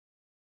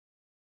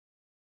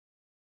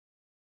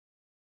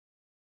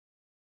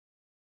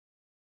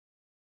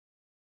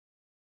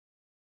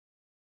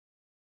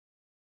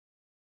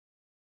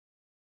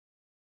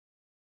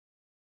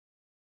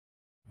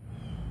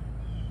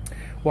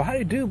Well, how do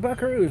you do,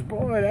 buckaroos?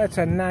 Boy, that's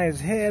a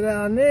nice head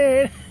on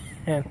there.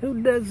 And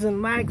who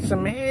doesn't like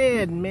some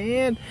head,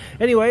 man?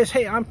 Anyways,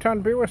 hey, I'm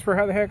Tom Beer Whisperer.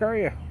 How the heck are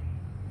you?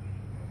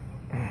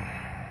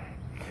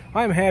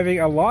 I'm having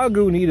a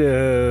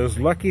Lagunitas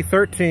Lucky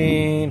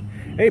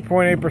 13,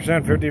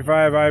 8.8%,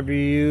 55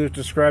 IBUs,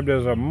 described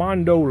as a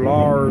Mondo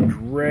Large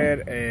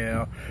Red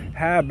Ale.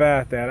 How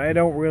about that? I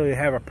don't really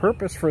have a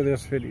purpose for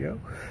this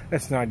video.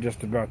 It's not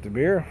just about the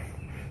beer.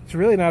 It's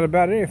really not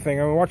about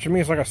anything. I mean, watching me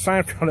is like a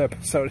Seinfeld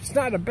episode. It's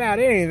not about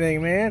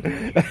anything, man.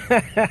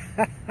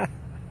 It's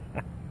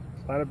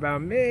not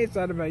about me. It's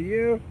not about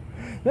you.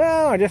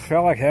 No, I just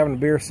felt like having a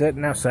beer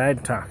sitting outside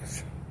and talking.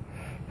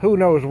 Who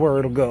knows where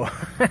it'll go?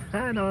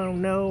 I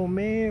don't know,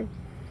 man.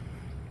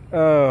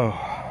 Oh.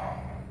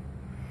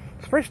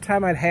 It's the first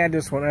time I'd had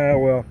this one.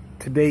 Well,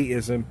 today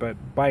isn't, but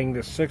buying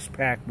this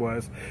 6-pack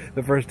was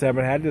the first time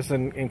I had this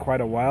in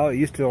quite a while. It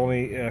used to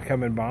only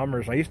come in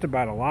bombers. I used to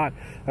buy it a lot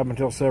up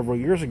until several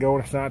years ago,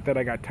 and it's not that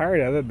I got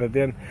tired of it, but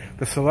then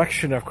the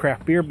selection of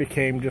craft beer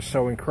became just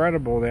so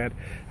incredible that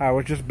I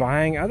was just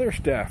buying other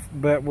stuff.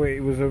 But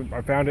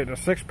I found it in a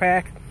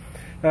 6-pack.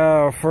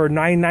 For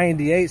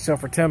 $9.98, so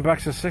for $10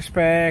 a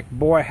 6-pack,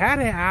 boy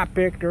howdy, I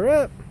picked her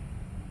up.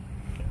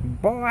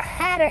 Boy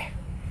howdy.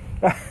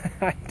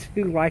 I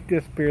do like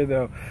this beer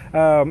though.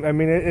 I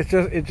mean, it's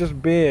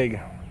just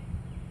big.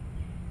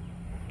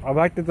 I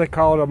like that they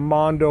call it a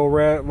Mondo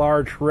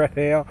Large Red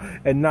Ale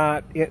and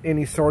not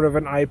any sort of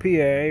an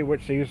IPA,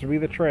 which seems to be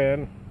the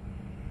trend.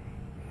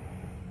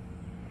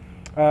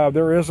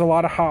 There is a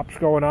lot of hops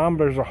going on,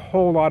 but there's a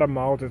whole lot of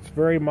malt. It's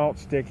very malt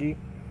sticky,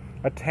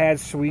 a tad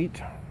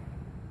sweet.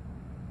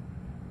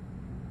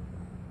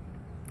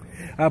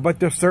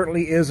 But there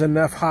certainly is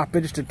enough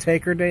hoppage to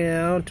take her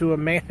down to a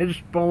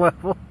manageable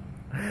level.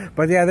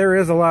 But yeah, there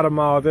is a lot of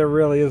malt. There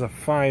really is a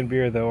fine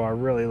beer, though. I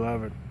really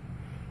love it.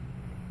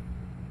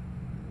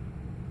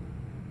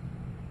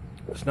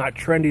 It's not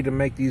trendy to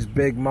make these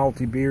big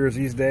malty beers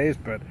these days,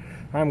 but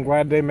I'm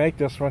glad they make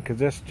this one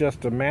because it's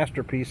just a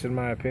masterpiece in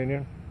my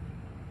opinion.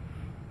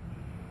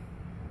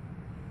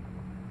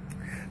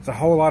 It's a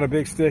whole lot of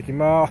big sticky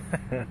malt.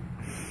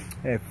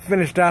 And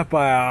finished up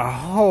by a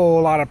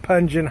whole lot of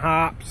pungent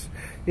hops.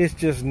 It's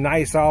just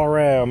nice all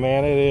around,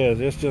 man. It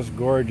is. It's just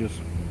gorgeous.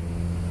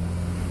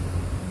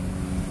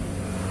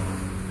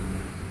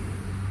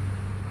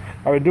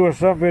 I've been doing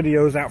some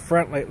videos out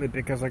front lately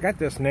because I got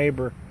this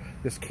neighbor,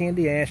 this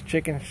candy-ass,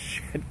 chicken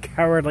shit,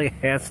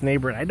 cowardly-ass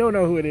neighbor. And I don't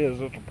know who it is.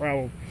 That's a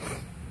problem.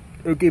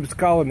 Who keeps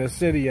calling the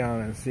city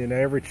on us, you know,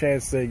 every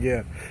chance they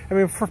get. I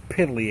mean, for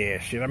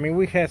piddly-ass shit. I mean,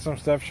 we had some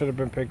stuff should have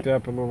been picked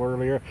up a little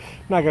earlier.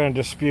 I'm not going to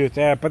dispute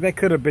that, but they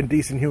could have been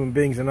decent human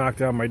beings and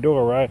knocked on my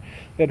door, right?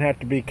 Didn't have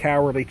to be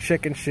cowardly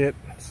chicken shit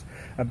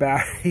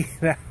about, you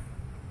know.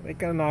 They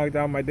could have knocked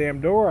on my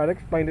damn door. I'd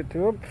explained it to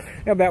them.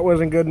 If that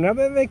wasn't good enough,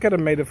 then they could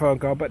have made a phone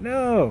call, but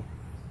no.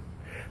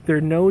 They're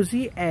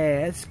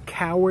nosy-ass,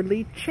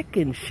 cowardly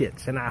chicken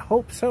shits, and I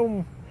hope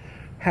so.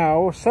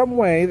 Some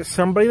way, that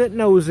somebody that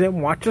knows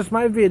them watches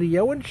my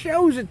video and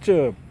shows it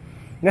to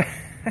them.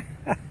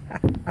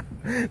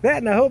 That,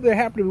 and I hope they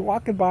happen to be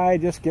walking by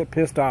and just get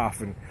pissed off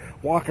and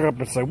walk up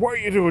and say, "What are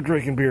you doing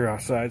drinking beer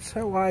outside?"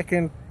 So I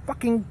can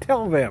fucking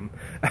tell them.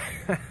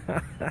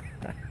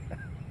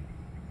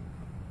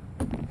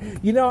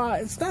 You know,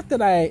 it's not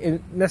that I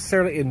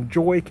necessarily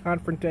enjoy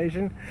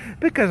confrontation,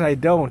 because I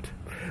don't.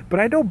 But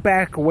I don't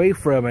back away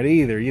from it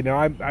either. You know,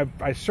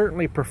 I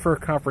certainly prefer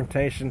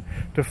confrontation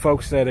to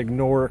folks that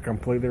ignore it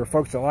completely, or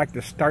folks that like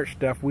to start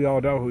stuff. We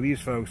all know who these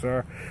folks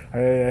are.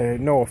 I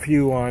know a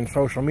few on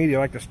social media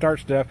like to start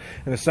stuff,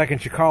 and the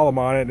second you call them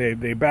on it,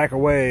 they back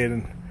away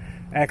and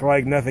act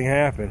like nothing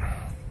happened.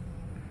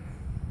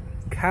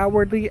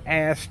 Cowardly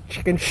ass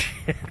chicken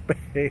shit,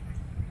 babe.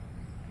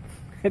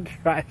 It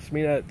drives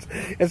me nuts.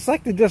 It's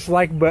like the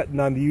dislike button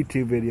on the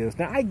YouTube videos.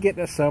 Now, I get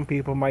that some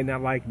people might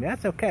not like me.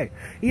 That's okay.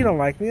 You don't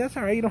like me, that's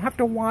all right. You don't have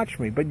to watch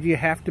me, but you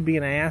have to be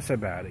an ass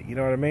about it. You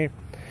know what I mean?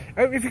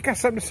 If you got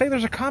something to say,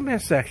 there's a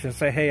comment section.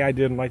 Say, hey, I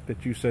didn't like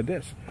that you said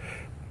this.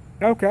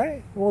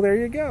 Okay, well, there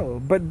you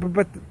go. But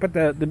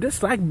the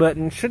dislike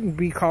button shouldn't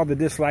be called the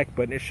dislike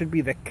button. It should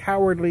be the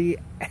cowardly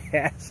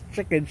ass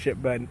chicken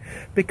shit button,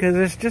 because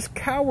it's just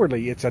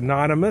cowardly. It's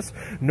anonymous.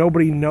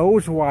 Nobody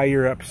knows why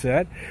you're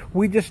upset.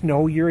 We just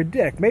know you're a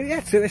dick. Maybe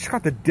that's it. It's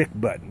called the dick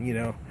button, you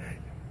know.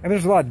 And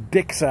there's a lot of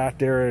dicks out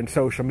there in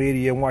social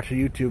media and watching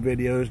YouTube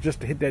videos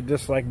just to hit that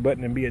dislike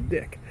button and be a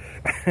dick.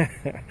 So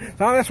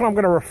that's what I'm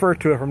going to refer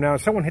to it from now on.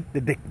 Someone hit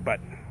the dick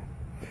button.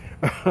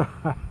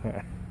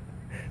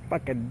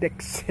 Fucking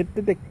dicks, hit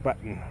the dick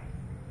button.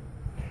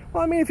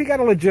 Well, I mean, if you got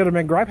a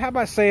legitimate gripe, how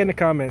about say in the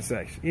comment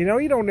section? You know,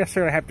 you don't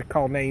necessarily have to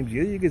call names.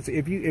 You can,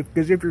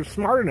 because if you're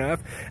smart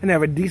enough and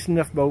have a decent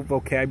enough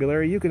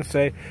vocabulary, you can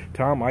say,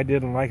 "Tom, I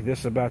didn't like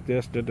this about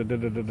this." Da, da, da,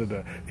 da, da,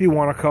 da. If you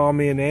want to call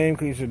me a name,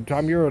 you say,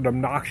 "Tom, you're an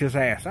obnoxious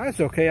ass." That's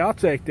okay. I'll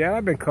take that.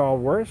 I've been called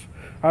worse.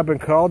 I've been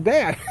called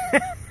that.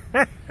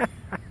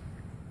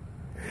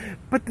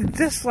 But the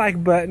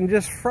dislike button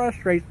just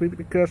frustrates me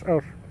because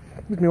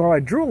while I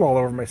drool all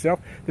over myself,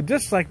 the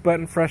dislike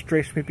button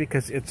frustrates me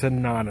because it's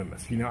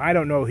anonymous. You know, I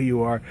don't know who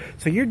you are,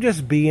 so you're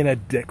just being a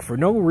dick for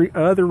no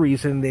other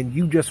reason than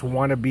you just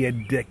want to be a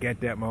dick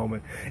at that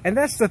moment. And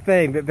that's the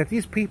thing, that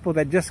these people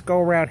that just go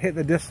around hitting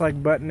the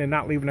dislike button and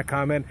not leaving a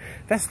comment,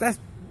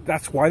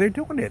 that's why they're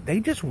doing it. They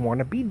just want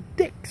to be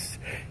dicks.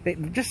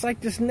 Just like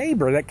this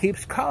neighbor that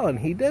keeps calling.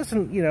 He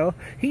doesn't, you know,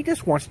 he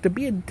just wants to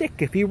be a dick.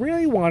 If he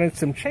really wanted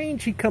some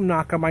change, he'd come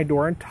knock on my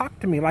door and talk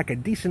to me like a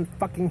decent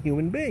fucking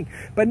human being.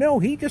 But no,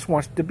 he just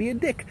wants to be a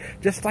dick.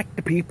 Just like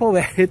the people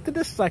that hit the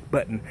dislike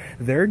button.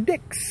 They're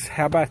dicks.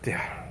 How about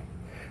that?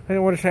 I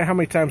don't want to say how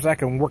many times I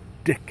can work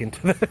dick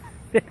into the...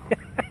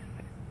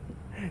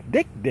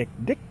 dick, dick,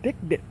 dick, dick,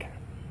 dick.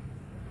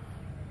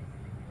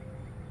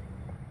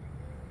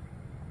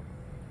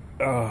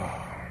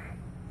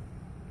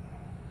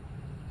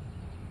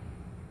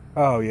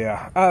 Oh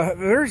yeah.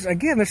 There's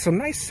some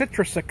nice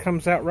citrus that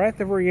comes out right at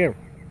the very end.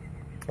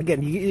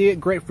 Again, you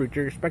get grapefruit.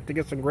 You expect to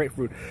get some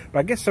grapefruit, but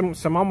I get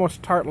some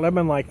almost tart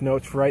lemon-like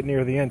notes right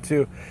near the end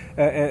too.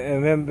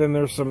 And then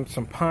there's some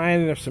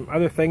pine, and there's some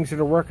other things that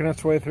are working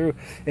its way through.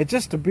 It's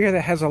just a beer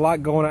that has a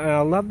lot going on, and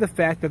I love the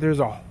fact that there's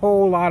a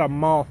whole lot of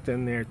malt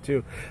in there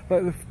too.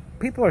 But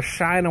people are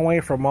shying away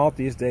from malt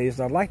these days.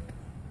 I like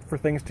for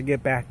things to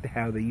get back to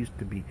how they used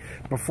to be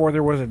before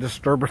there was a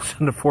disturbance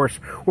in the force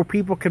where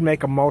people could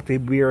make a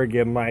malty beer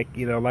again, like,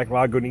 you know, like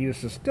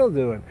Lagunitas is still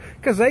doing,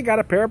 because they got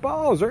a pair of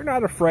balls. They're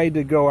not afraid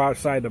to go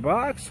outside the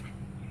box.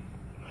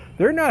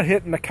 They're not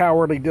hitting the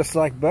cowardly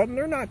dislike button.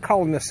 They're not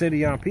calling the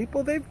city on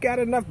people. They've got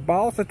enough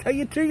balls to tell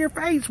you to your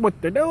face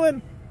what they're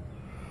doing.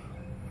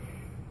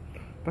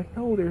 But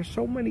no, there's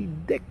so many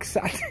dicks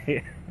out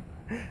there.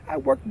 I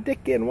worked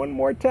dick in one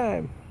more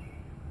time.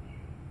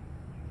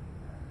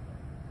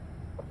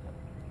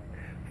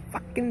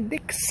 Fucking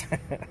dicks.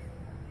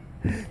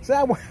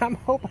 So I'm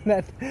hoping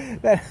that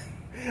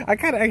I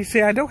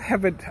don't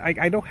have it.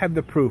 I don't have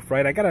the proof,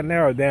 right? I gotta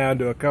narrow it down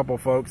to a couple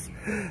folks,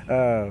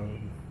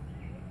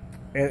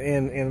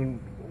 and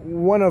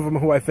one of them,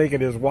 who I think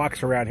it is,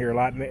 walks around here a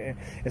lot, and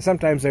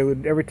sometimes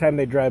every time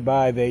they drive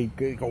by, they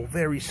go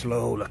very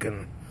slow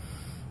looking.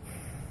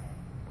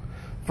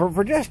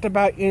 For just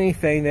about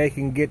anything they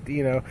can get,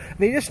 you know,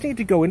 they just need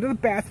to go into the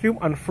bathroom,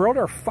 unfurl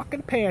their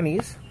fucking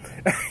panties,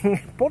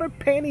 pull their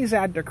panties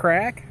out the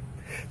crack.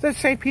 So the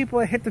same people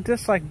that hit the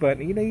dislike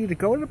button, you know, you need to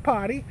go to the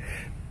potty,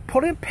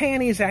 pull them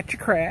panties at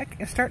your crack,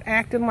 and start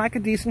acting like a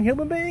decent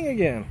human being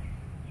again.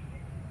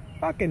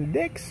 Fucking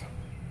dicks.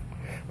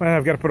 Well,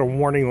 I've got to put a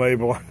warning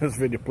label on this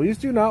video. Please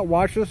do not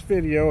watch this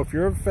video if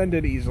you're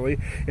offended easily.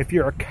 If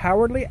you're a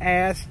cowardly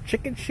ass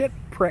chicken shit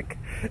prick.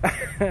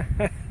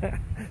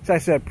 So I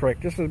said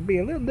prick, just to be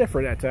a little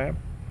different that time.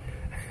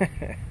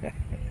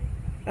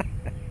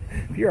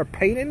 If you're a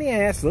pain in the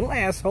ass little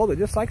asshole that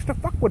just likes to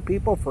fuck with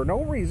people for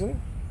no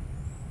reason,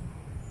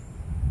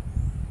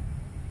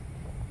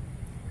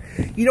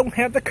 you don't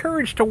have the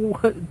courage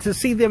to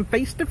see them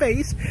face to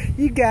face.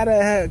 You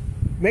gotta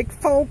make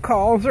phone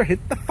calls or hit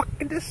the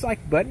fucking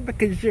dislike button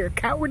because you're a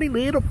cowardly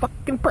little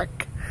fucking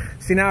prick.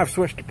 See, now I've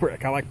switched to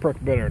prick. I like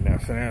prick better now.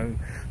 So now I'm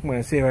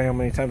going to see how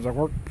many times I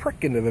work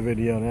prick into the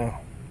video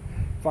now.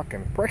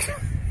 Fucking prick.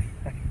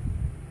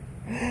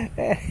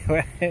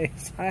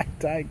 Anyways, I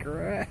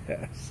digress.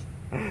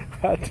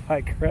 I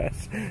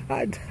digress.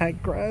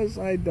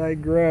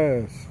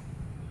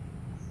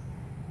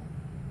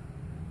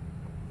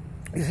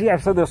 You see,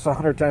 I've said this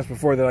 100 times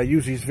before that I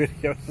use these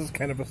videos as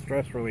kind of a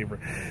stress reliever.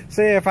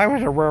 See, if I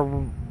was to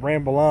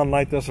ramble on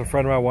like this in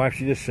front of my wife,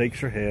 she just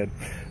shakes her head.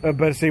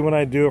 But see, when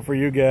I do it for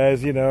you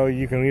guys, you know,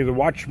 you can either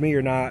watch me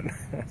or not.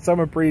 Some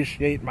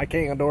appreciate my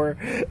candor,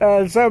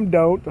 some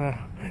don't.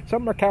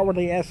 Some are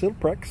cowardly ass little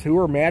pricks who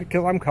are mad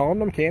because I'm calling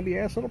them candy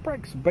ass little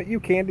pricks. But you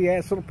candy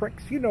ass little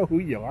pricks, you know who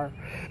you are.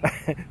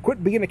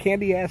 Quit being a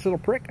candy ass little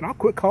prick, and I'll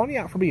quit calling you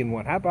out for being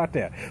one. How about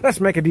that? Let's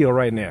make a deal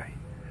right now.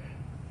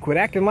 Quit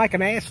acting like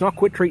an ass, and I'll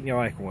quit treating you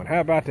like one.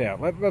 How about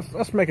that?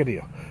 Let's make a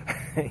deal.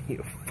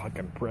 You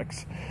fucking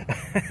pricks.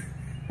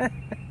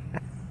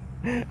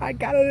 I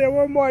got it in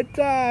one more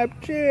time.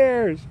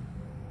 Cheers.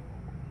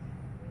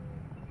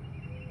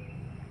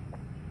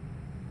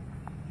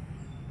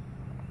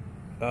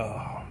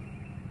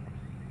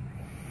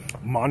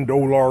 Mondo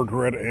large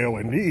red ale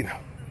indeed.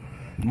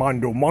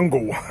 Mondo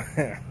Mongo.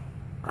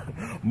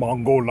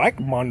 Mongo like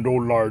Mondo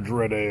large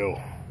red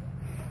ale.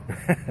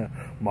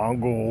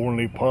 Mongo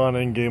only pawn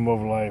in game of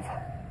life.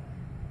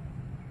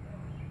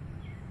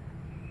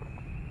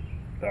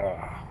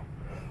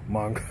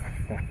 Mongo.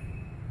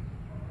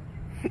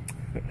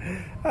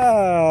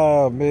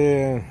 Oh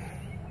man,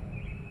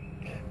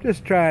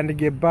 just trying to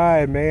get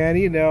by, man.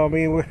 You know, I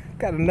mean, we've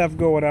got enough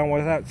going on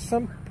without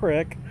some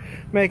prick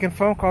making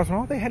phone calls, and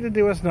all they had to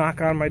do was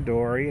knock on my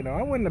door. You know,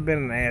 I wouldn't have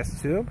been an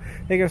ass to them.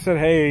 They could have said,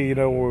 hey, you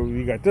know,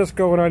 you got this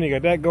going on, you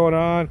got that going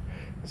on.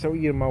 So,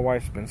 you know, my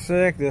wife's been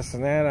sick, this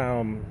and that.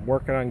 I'm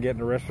working on getting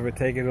the rest of it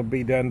taken. It'll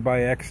be done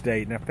by X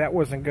date. And if that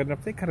wasn't good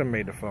enough, they could have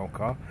made a phone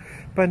call.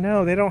 But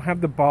no, they don't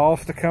have the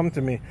balls to come to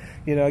me.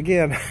 You know,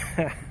 again,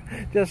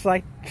 Just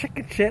like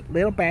chicken shit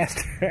little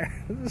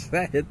bastards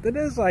that hit the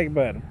dislike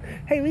button.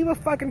 Hey, leave a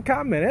fucking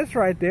comment. It's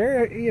right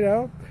there, you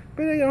know.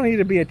 But you don't need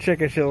to be a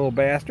chicken shit little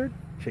bastard.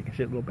 Chicken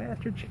shit little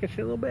bastard, chicken shit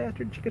little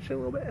bastard, chicken shit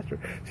little bastard.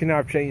 See, now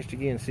I've changed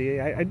again. See,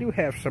 I do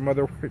have some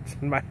other words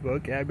in my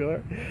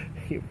vocabulary.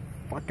 You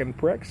fucking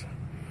pricks.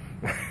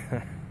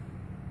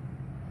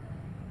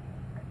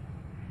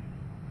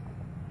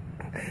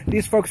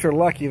 These folks are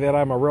lucky that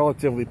I'm a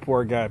relatively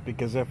poor guy,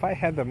 because if I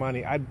had the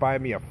money, I'd buy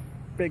me a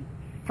big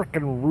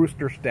frickin'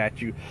 rooster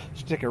statue,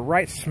 stick it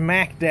right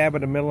smack dab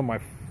in the middle of my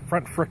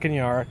front frickin'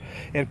 yard,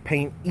 and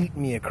paint "Eat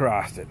Me"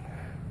 across it.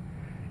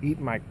 Eat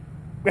my...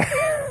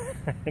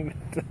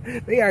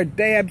 They are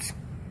dabs.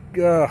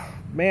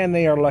 Man,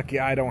 they are lucky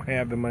I don't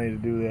have the money to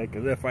do that,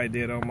 because if I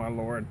did, oh my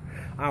lord,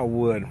 I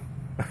would.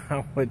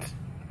 I would.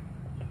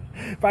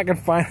 If I could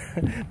find...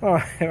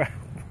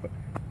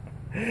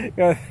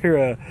 Go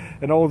through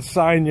an old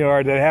sign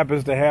yard that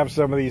happens to have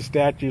some of these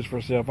statues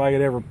for sale. If I could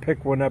ever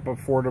pick one up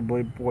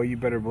affordably, boy, you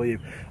better believe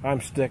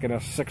I'm sticking a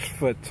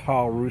 6-foot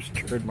tall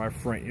rooster in my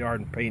front yard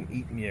and painting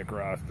 "Eat Me"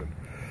 across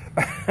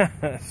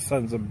it.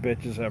 Sons of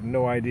bitches have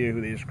no idea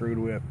who they screwed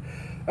with.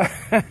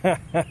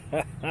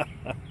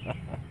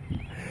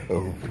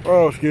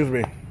 Oh, excuse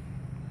me.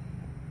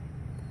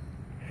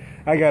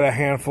 I got a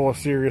handful of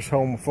serious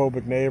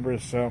homophobic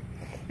neighbors, so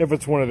if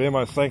it's one of them,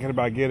 I was thinking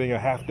about getting a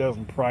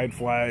half-dozen pride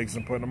flags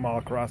and putting them all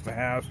across the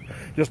house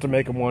just to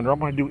make them wonder. I'm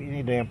going to do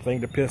any damn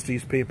thing to piss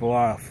these people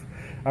off.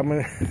 I'm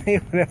going to,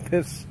 even if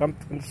it's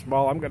something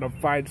small, I'm going to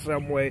find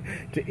some way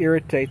to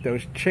irritate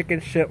those chicken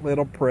shit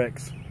little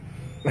pricks.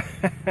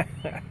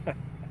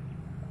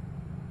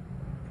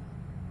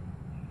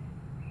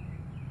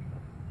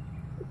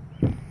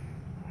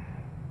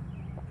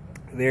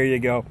 There you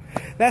go.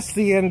 That's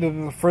the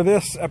end for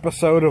this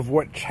episode of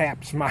What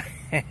Chaps My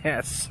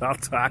Ass. I'll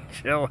talk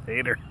to you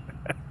later.